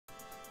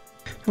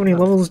How many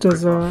levels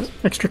does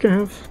Extrica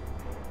have?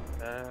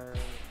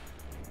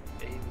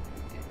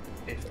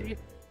 50?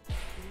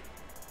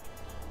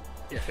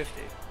 Yeah,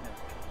 50.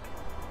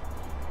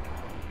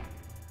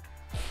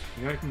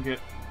 Maybe I can get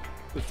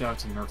it down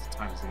to nerf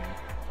times again.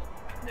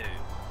 No.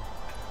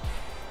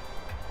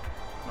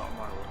 Not on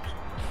my watch.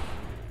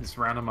 Just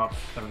round them up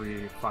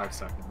every 5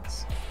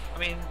 seconds. I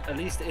mean, at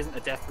least it isn't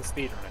a deathless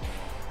speedrun anymore.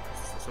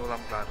 That's all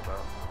I'm glad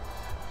about.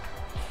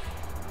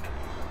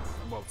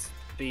 Well,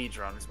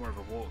 speedrun, it's more of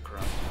a walk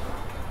run.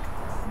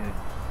 Yeah.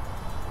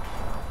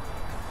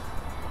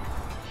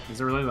 Is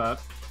it really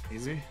that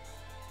easy?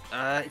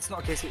 It's not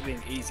a case of it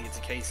being easy, it's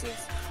a case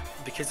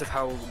of, because of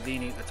how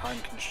lenient the time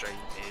constraint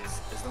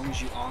is, as long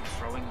as you aren't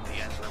throwing the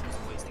end levels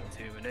and wasting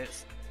 2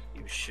 minutes,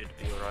 you should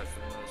be alright for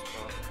the most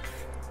part.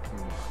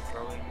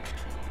 Throwing.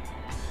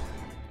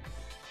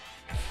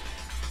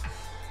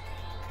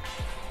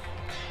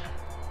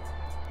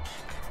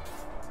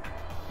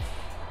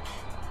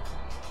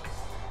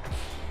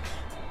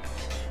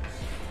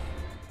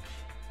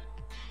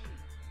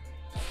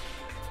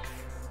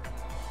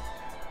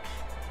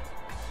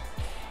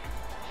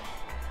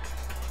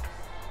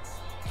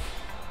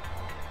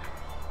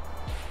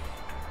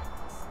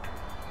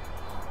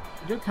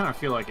 I do kind of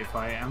feel like if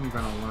I am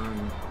going to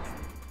learn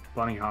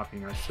bunny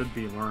hopping, I should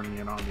be learning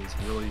it on these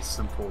really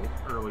simple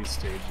early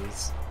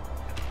stages.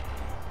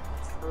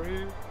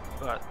 True,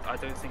 but I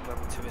don't think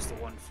level 2 is the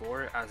one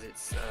for it, as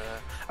it's,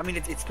 I mean,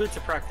 it's good to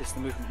practice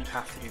the movement you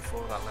have to do for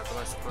that level,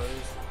 I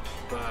suppose,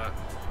 but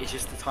it's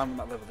just the time on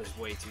that level is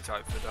way too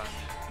tight for diamond,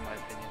 in my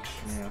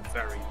opinion. It's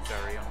very,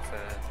 very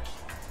unfair.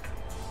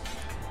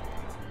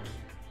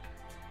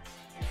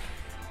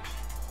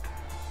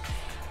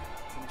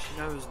 And she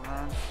knows,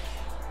 man.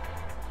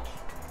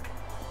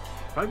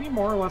 I'd be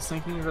more or less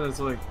thinking of it as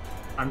like,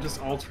 I'm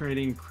just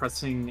alternating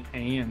pressing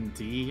A and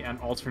D and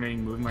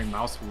alternating moving my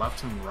mouse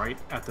left and right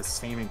at the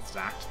same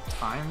exact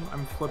time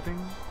I'm flipping.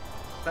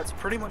 That's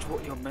pretty much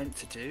what you're meant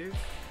to do,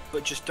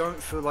 but just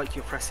don't feel like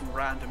you're pressing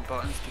random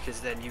buttons, because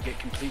then you get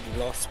completely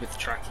lost with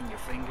tracking your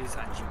fingers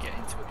and you get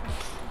into a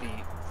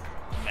complete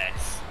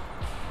mess.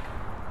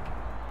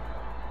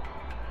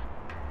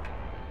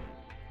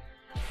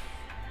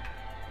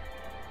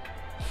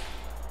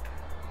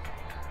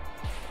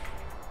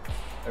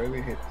 I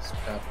really hate this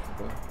path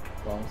to the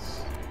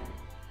boss.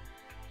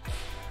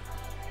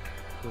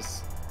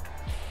 Just...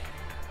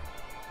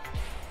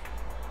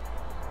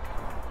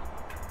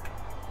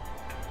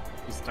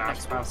 Just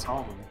dash past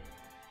all of them.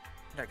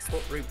 Next,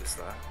 what route is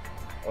that?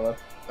 Well,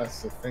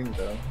 that's the thing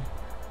though.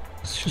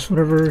 It's just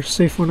whatever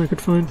safe one I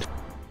could find.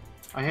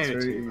 I hate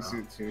It's it very too,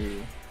 easy though.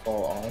 to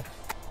fall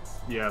off.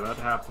 Yeah, that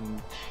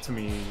happened to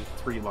me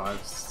 3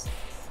 lives.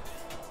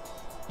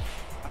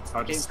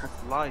 The game has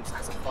lives,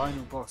 has a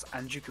final boss,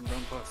 and you can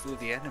run past all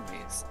the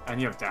enemies. And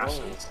you have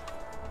dashes.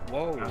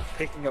 Whoa, Yeah.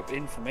 picking up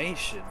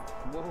information.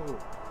 Whoa.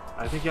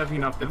 I think you have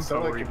enough It's info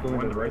not like where you you're can going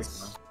win to the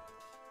race. race.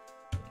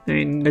 I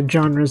mean, the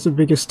genre is the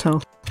biggest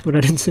tell, but I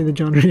didn't say the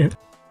genre yet.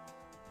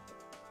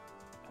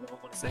 I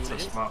don't want to say It's a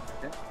what it is.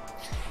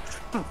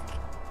 shmup.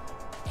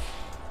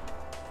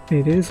 Okay.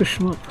 It is a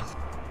shmup.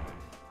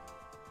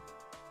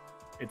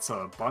 It's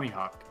a bunny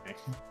hop game.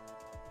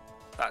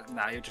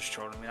 Nah, you're just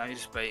trolling me. Now you're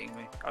just baiting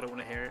me. I don't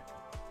want to hear it.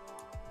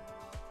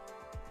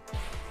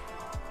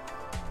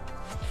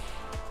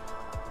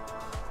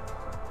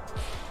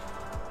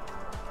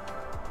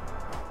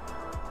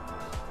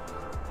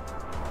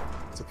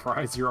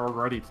 Surprised you're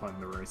already playing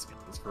the race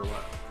games for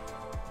what?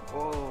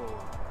 Whoa,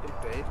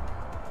 big babe.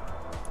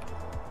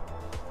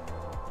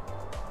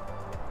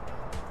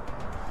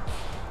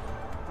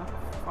 Oh,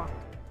 fuck.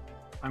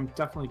 I'm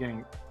definitely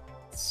getting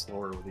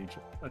slower with each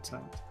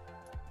attempt.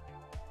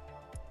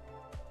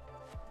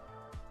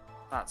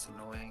 That's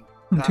annoying.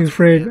 I'm too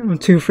afraid. I'm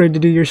too afraid to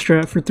do your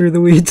strat for through the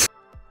weeds.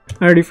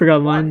 I already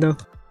forgot mine though.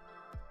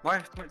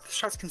 My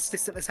strat's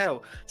consistent as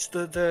hell. It's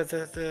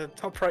the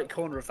top right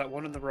corner of that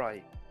one on the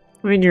right.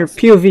 I mean, your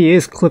POV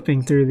is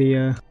clipping through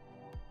the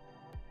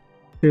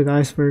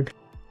iceberg.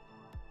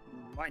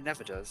 Mine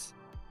never does.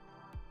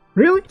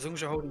 Really? As long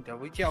as you're holding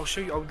down. Yeah, I'll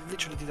show you. I'll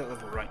literally do that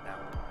level right now.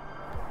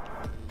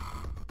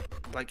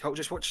 Like, I'll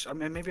just watch. I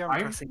mean, maybe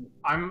I'm pressing.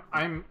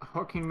 I'm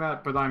hooking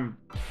that, but I'm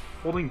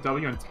holding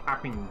W and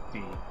tapping D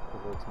the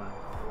whole time.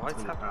 Why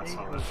until you tap pass D?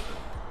 all that shit.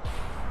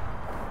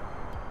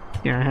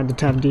 Yeah, I had to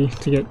tap D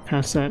to get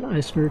past that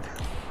iceberg.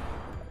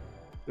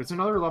 There's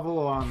another level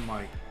on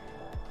like.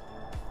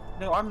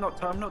 No, I'm not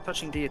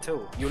touching D at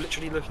all. You're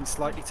literally looking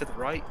slightly to the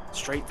right,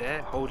 straight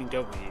there, holding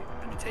W,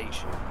 and it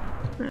takes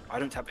you. I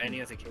don't tap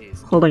any other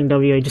keys. Holding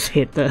W, I just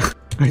hit the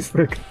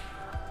iceberg.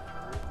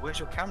 Where's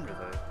your camera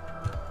though?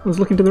 I was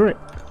looking to the right.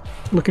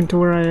 Looking to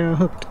where I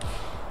hooked.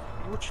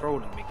 You're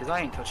trolling me, because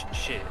I ain't touching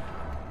shit.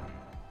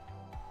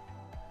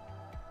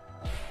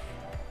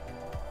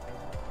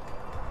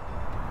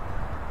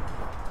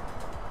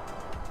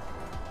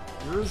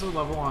 There is a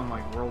level on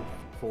like World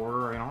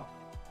 4, I don't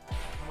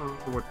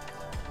remember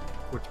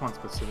which one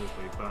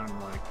specifically, but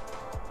I'm like,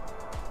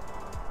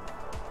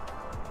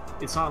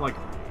 it's not like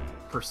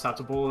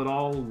perceptible at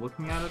all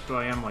looking at it, but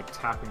I am like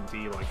tapping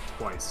D like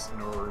twice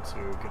in order to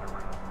get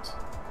around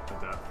the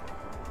death.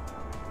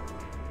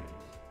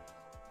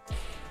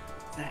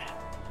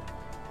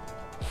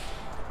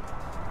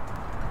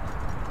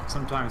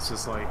 Sometimes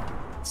just like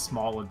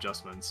small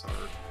adjustments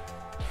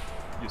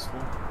are useful.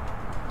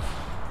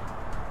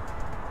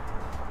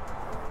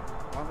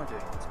 Why am I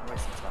doing this? I'm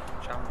wasting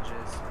time.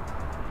 Challenges.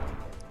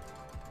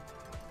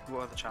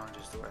 What other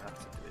challenges do I have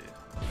to do?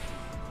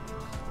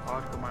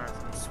 Hardcore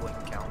marathon, swing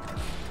counter.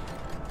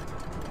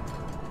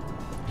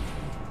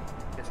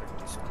 Guess I can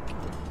do swing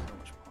counter. There's not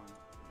much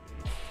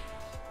point.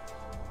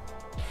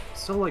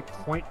 Still like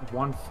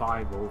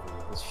 0.15 over.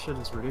 This shit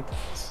is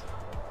ridiculous.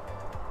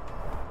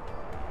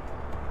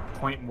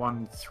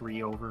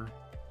 0.13 over.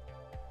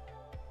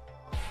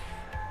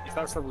 If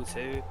that's level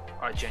 2,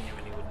 I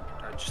genuinely wouldn't.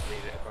 I'd just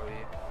leave it if I were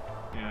you.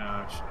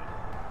 Yeah, shit.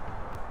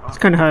 That's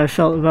kind of how I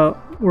felt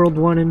about World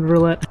 1 in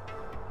Verlet.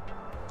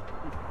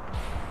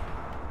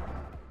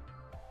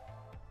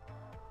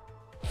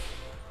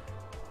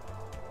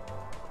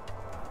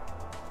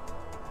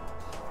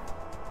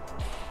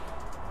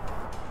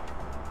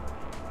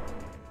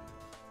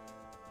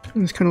 It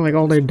was kind of like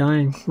all day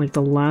dying. Like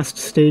the last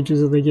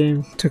stages of the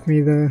game took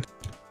me the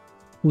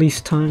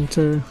least time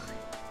to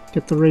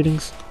get the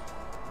ratings.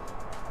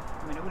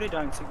 I mean, all day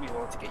dying took me a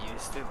while to get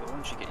used to it, but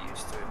once you get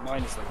used to it,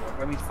 mine is like,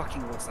 I mean,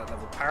 fucking what's that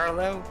level?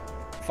 Parallel?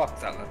 Fuck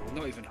that level.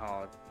 Not even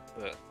hard,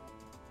 but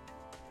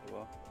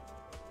well.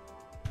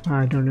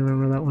 I don't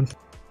remember that one.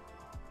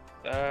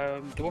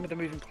 The one with the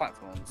moving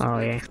platforms. Oh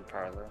yeah.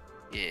 Parallel.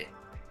 Yeah.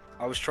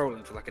 I was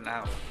trolling for like an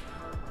hour.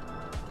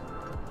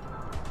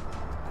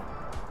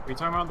 Are you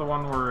talking about the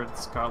one where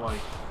it's got like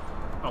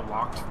a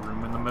locked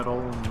room in the middle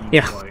and you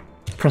Yeah. like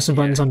Pressing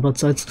buttons on both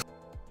sides.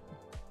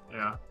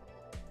 yeah.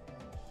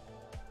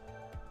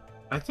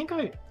 I think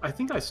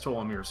I stole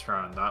Amir's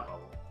crown in that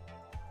level.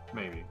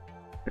 Maybe.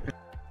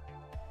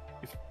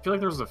 I feel like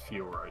there was a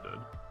few where I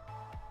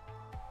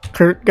did.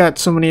 Kurt got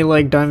so many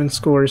like diamond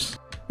scores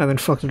and then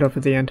fucked it up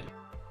at the end.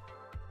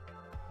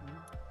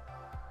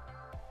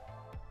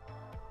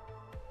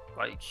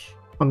 Like,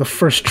 On the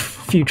first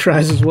few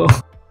tries as well.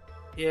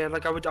 yeah,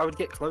 like I would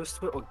get close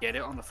to it or get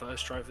it on the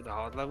first try for the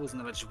hard levels, and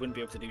then I just wouldn't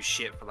be able to do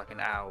shit for like an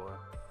hour.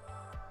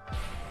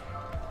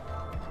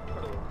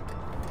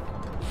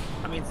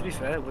 I mean, to be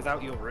fair,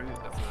 without your route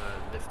of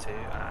Live 2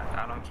 and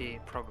Anarchy,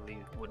 probably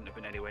wouldn't have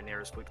been anywhere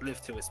near as quick.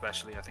 Live 2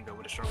 especially, I think I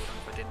would have struggled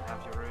if I didn't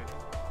have your route.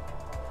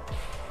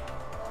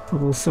 A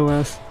little so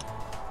ass.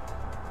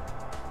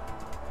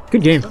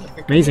 Good game.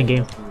 Amazing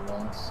game.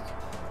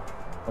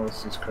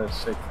 Most these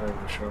credits take forever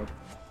to show.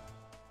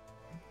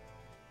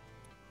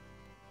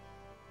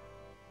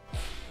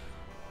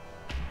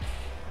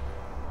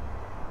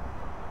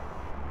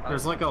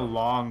 There's like a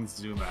long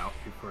zoom out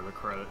before the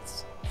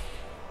credits.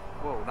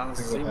 Whoa, that was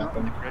a See what zoom out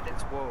in the happened?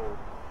 credits, whoa.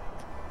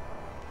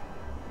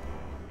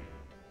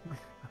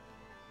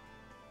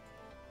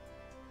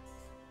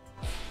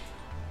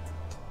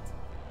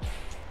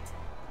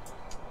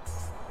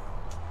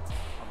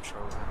 I'm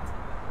trolling.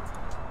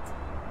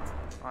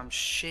 I'm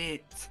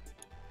shit.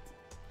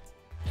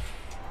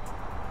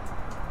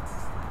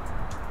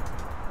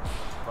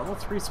 Level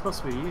 3 is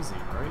supposed to be easy,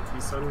 right?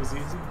 You said it was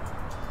easy?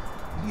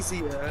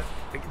 Easier.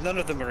 Like, none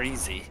of them are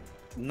easy.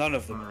 None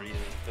of them are easy,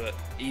 but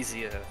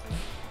easier than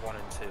 1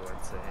 and 2,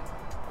 I'd say.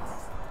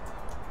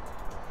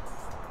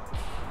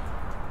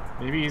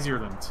 Maybe easier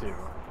than 2.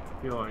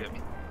 I feel like Yeah, I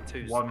mean,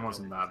 2's 1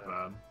 wasn't that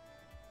bad.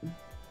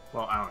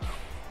 Well, I don't know.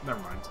 Never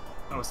mind.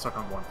 I was stuck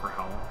on 1 for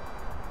how long?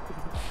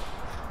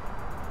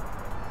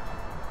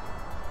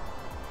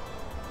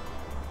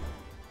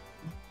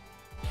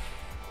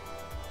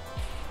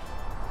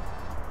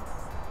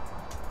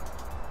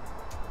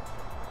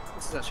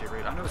 This is actually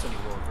really. I know it's only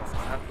World 1, but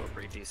I have got a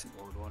pretty decent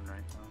World 1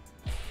 right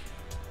now.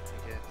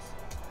 I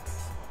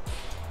guess.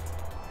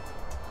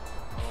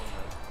 Oh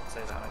no.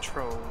 Say that on a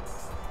troll.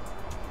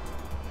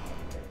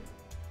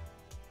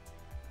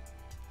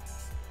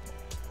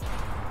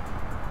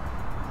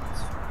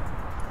 That's fine.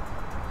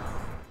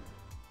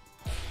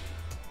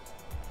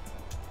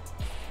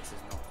 This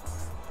is not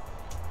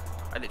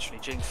fine. I literally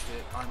jinxed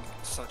it. I'm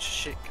such a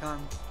shit cunt.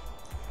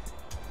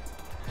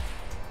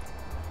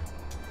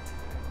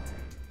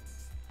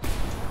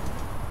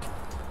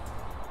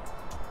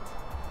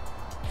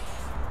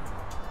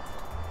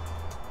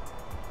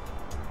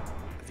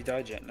 Have you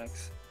died yet,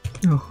 Nex?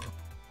 Oh,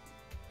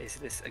 Is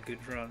this a good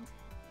run?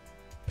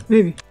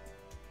 maybe.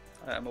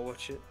 Alright, I'm gonna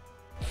watch it.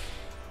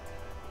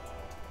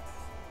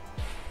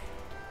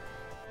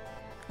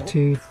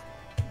 Dude,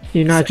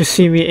 you not just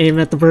see me aim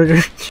at the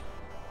burger.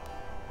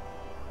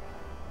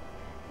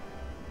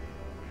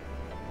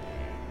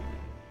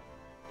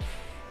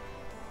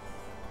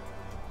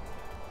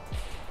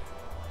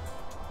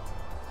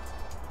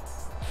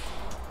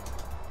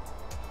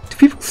 Do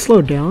people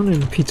slow down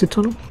in Pizza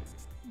Tunnel?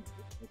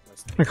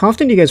 Like, how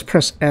often do you guys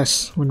press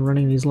S when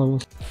running these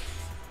levels?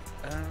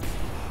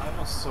 I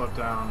almost slowed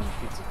down in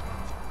Pizza Town.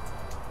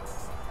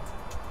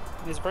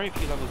 There's very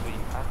few levels where you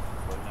have to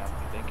slow down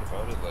if you think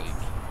about it.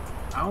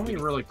 Like, I only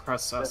really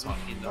press S on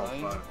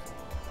 79. 5.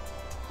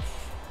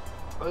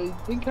 I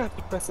think I have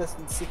to press S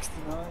on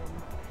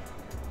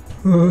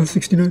 69.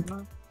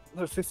 69.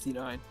 No,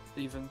 59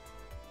 even.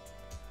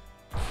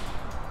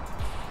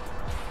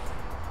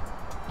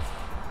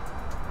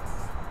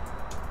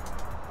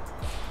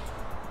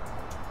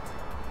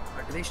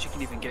 Like, at least you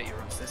can even get your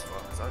runs this far,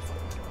 because I thought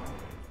it was going.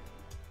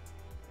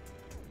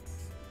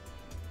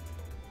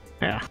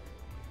 Yeah.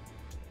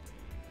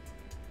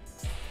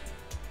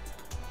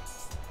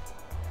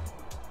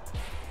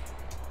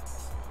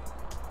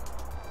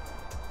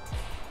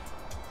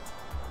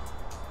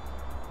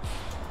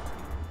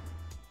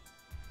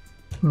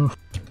 Oh,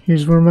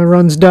 here's where my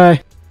runs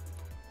die.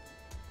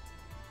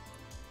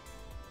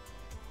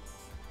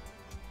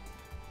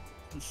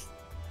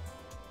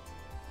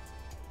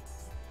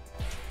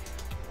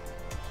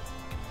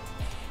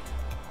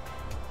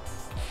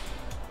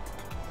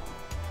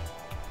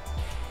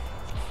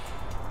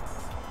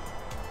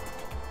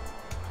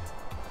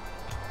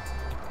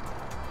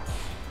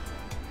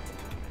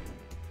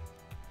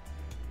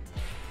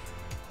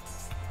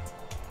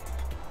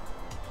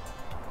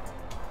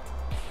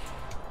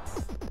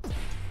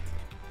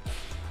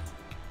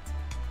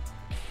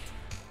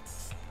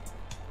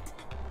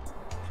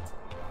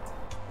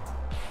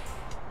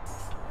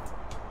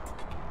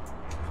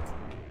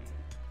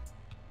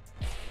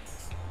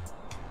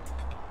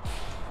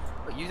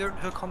 But you don't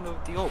hook on the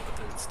orb at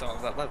the start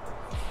of that level.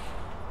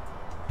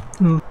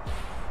 Oh.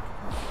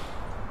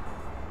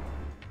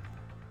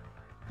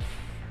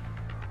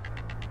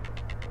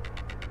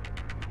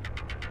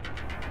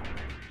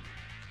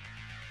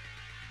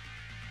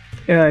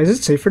 Yeah, is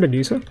it safer to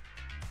do so?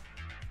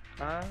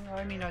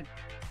 I mean,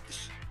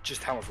 it's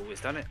just how I've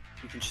always done it.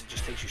 You can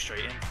just takes you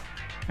straight in.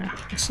 Yeah,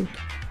 I see.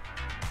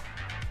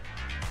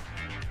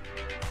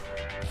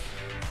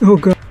 Oh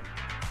god.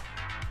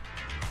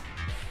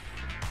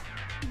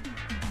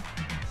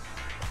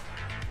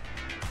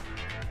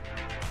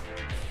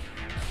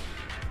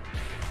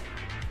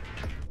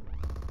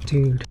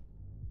 Dude.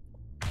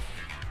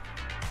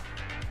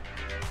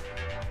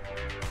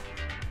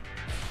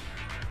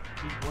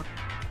 What?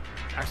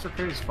 Extra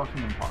carry is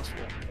fucking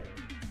impossible.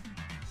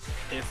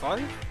 Tier 5?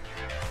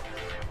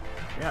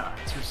 Yeah,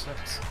 it's your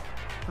 6.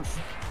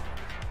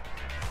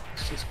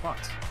 It's just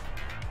fucked.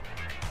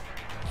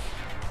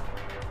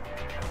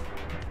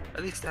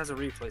 At least it has a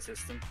replay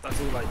system.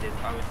 That's all I did.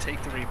 I would take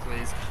the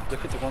replays,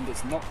 look at the one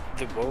that's not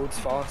the world's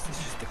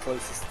fastest, just the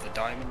closest to the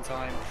diamond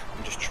time,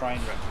 and just try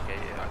and replicate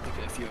it. I'd look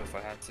at a few if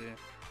I had to.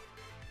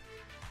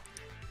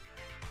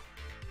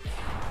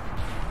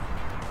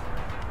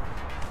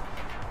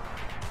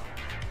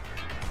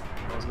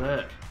 That was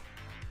it.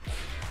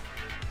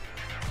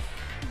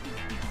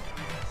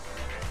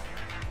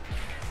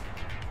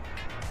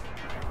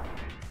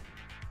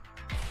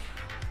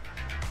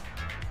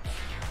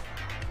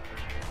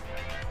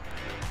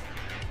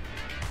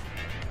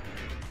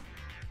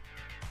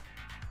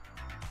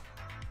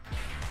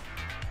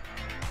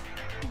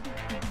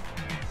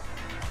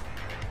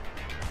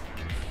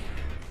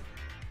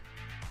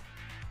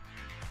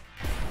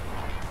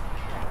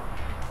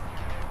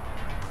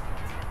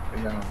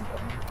 Yeah, I'm done.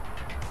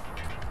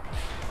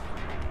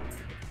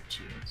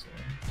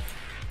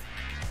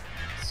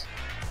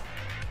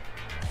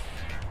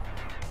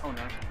 Oh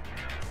no.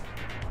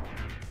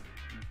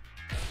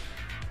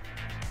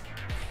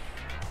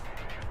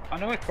 I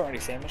know I can't really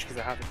say much because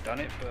I haven't done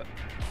it, but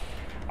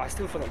I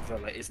still feel like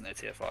Verlet isn't a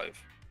tier 5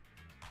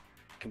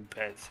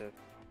 compared to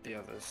the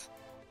others.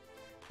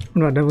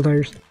 What about Devil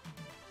Daggers?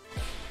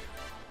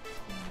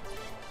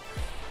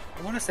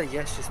 I want to say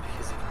yes just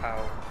because of how,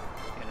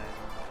 you know,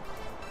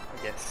 I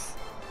guess,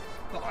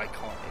 not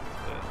iconic,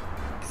 but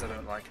because I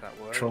don't like that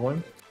word.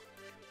 Trolling?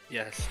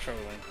 Yes,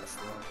 trolling, that's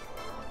the one.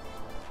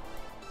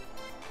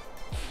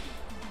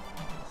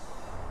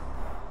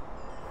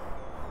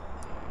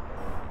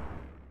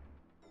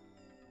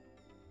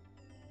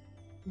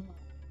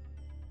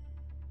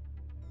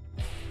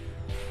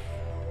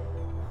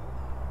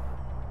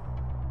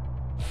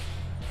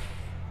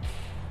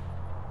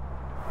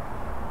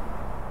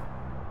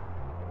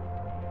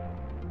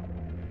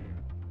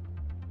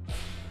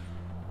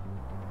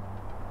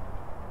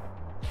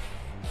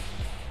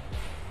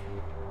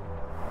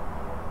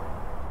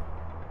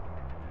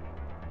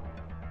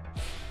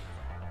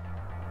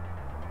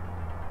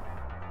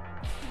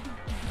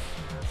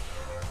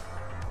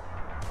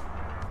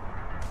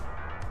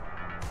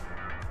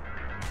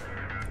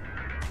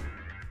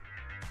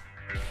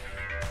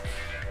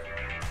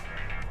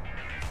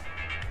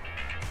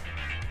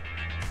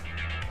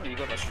 Oh, you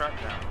got that strap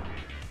now.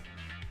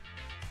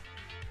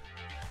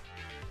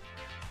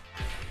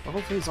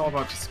 Level 3 is all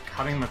about just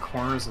cutting the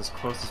corners as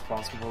close as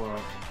possible without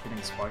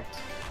getting spiked.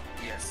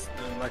 Yes,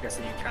 like I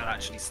said, you can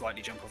actually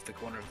slightly jump off the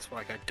corner of the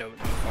spike. I don't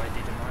know if I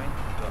did in mine,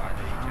 but I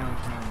know you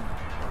can.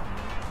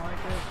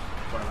 Like it,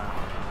 but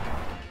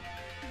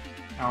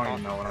I don't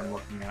even know what I'm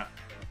looking at.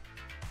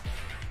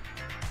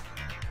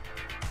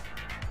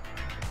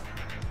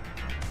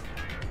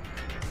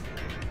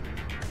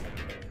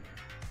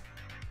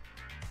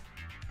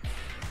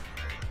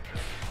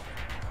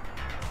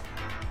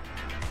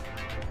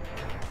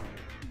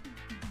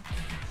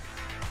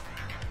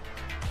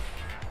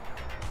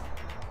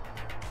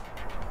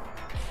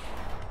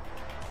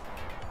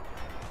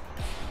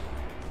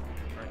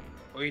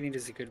 All you need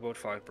is a good World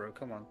 5, bro.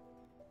 Come on.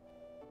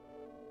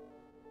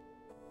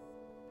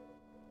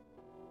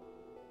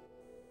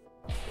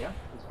 Yeah,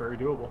 it's very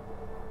doable.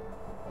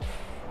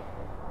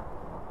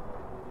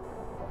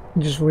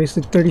 You just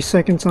wasted 30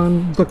 seconds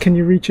on, but can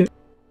you reach it?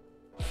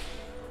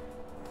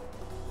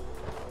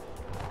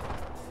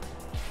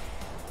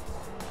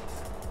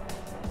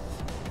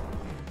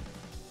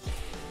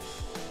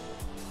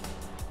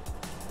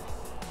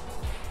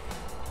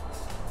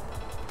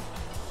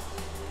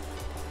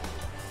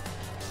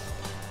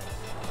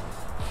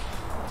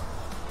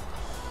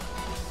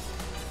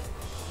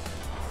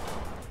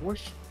 I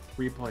wish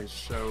replays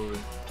showed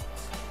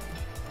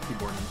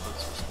keyboard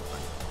inputs or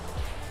something.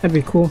 That'd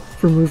be cool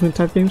for movement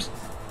type games.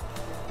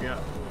 Yeah.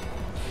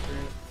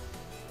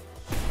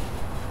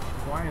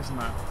 Why isn't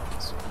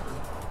that super?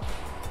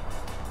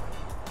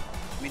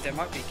 I mean, there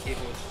might be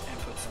keyboard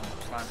inputs on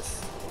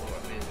Plantis or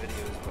on these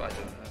videos, but I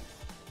don't know.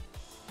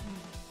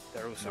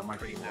 They're also That might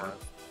be pretty more. narrow.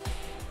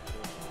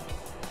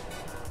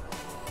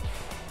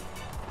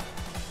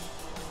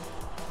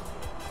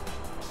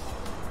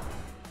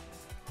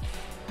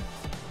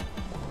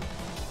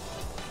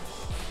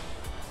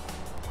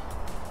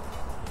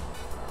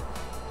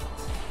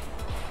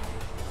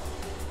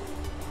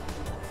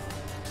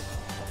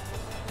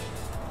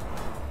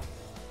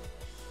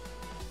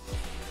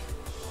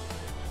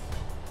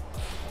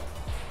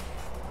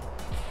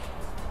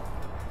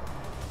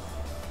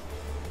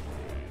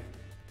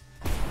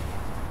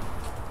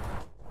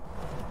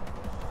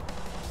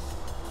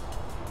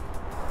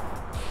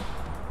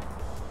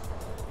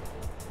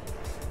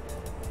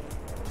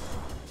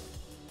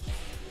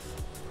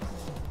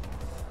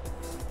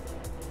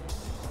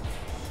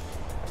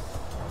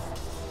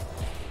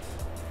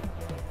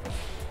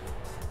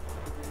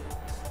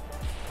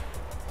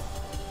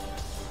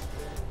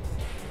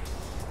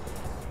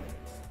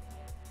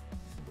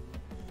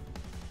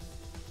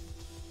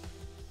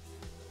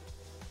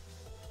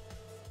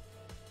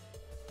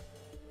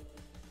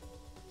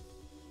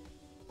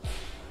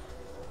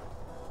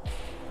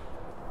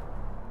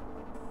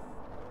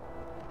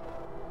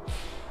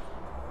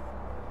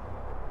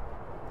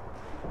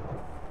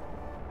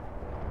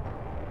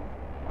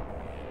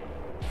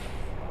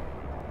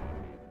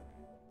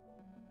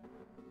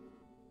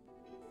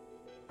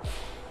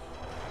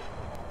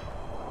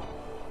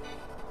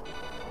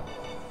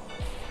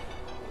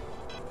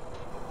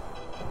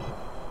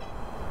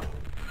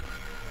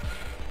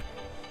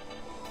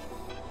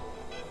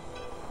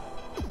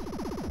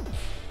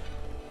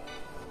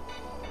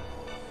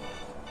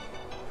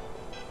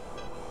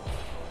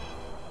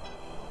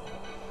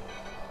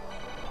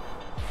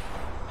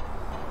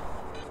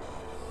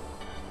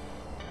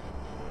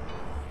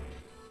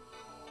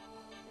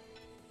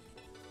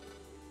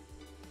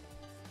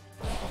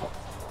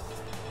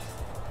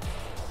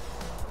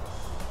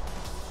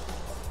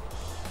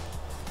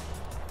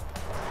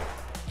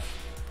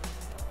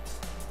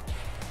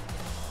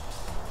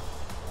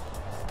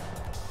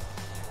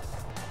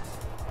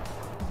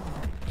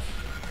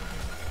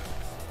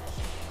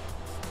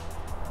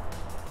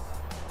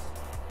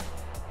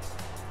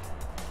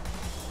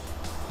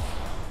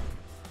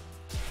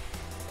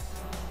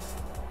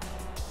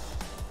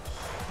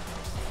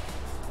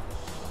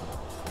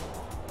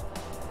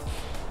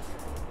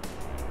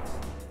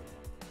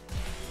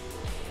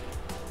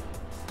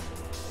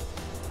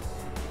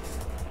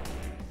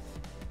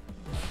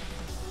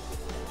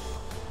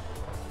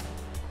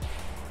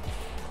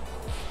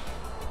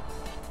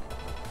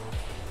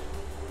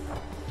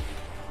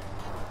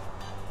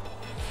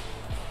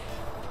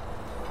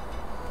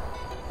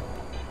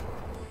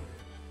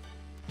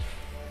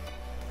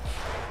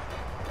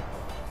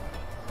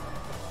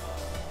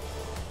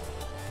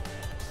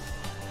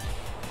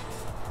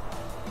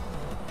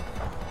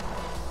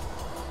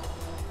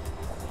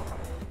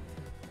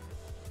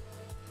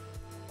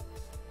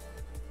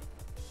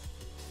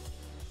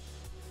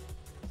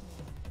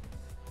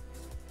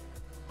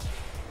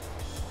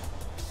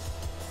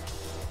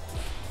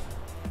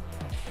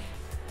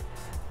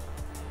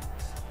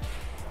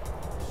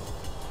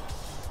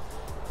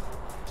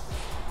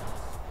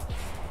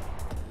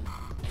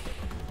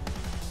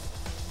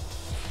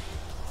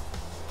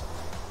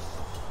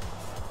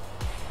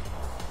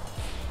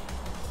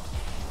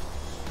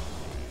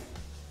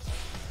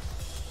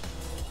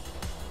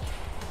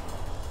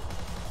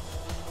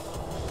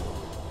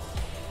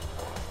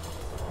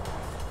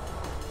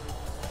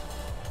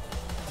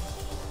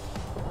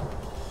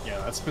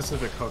 That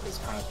specific hook is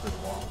kind of through the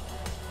wall.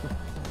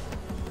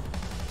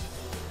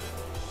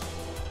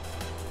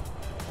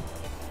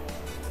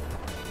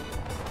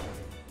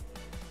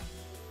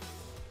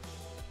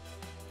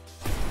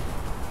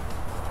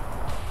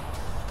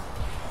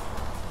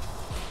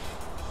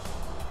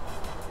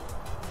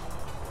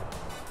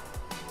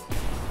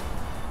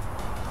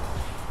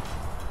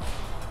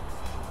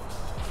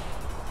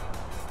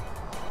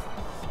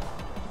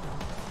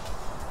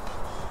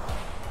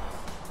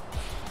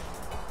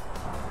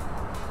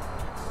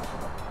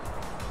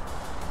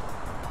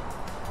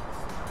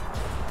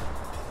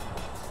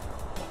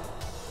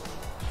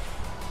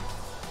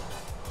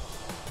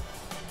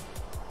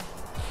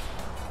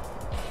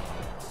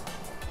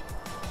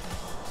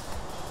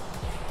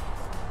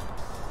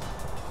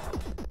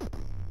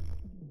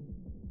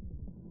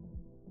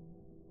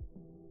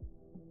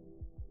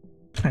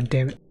 God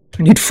damn it.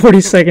 I need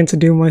 40 seconds to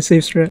do my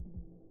safe strat.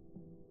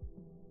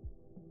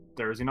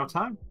 There is enough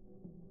time.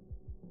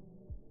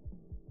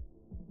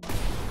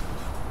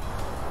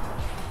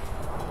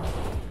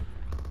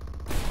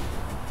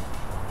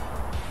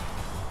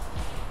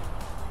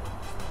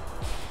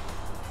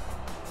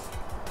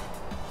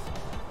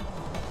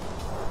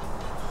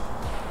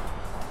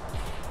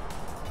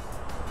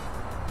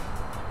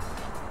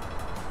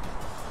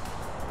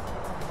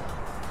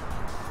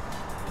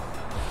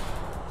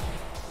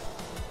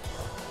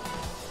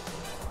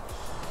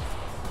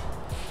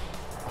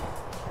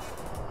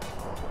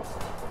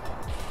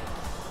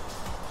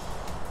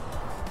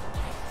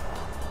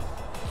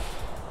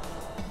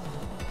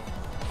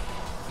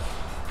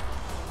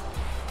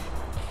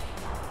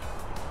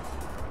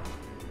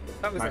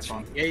 That was Nice actually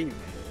one. a game.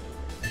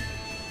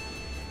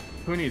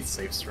 Who needs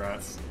safe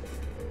strats?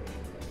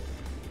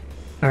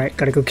 Alright,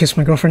 gotta go kiss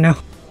my girlfriend now.